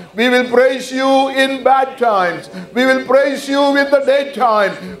times. We will praise you in bad times. We will praise you in the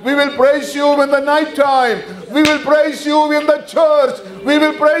daytime. We will praise you in the nighttime. We will praise you in the church. We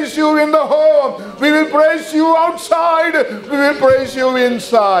will praise you in the home. We will praise you outside. We will praise you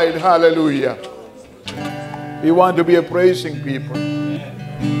inside. Hallelujah. We want to be a praising people.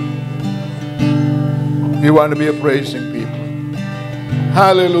 We want to be a praising people.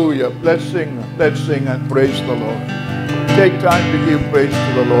 Hallelujah. Let's sing and praise the Lord. Take time to give praise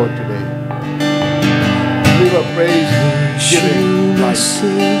to the Lord today. Live a praise, giving life.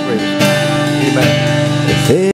 Praise. Amen.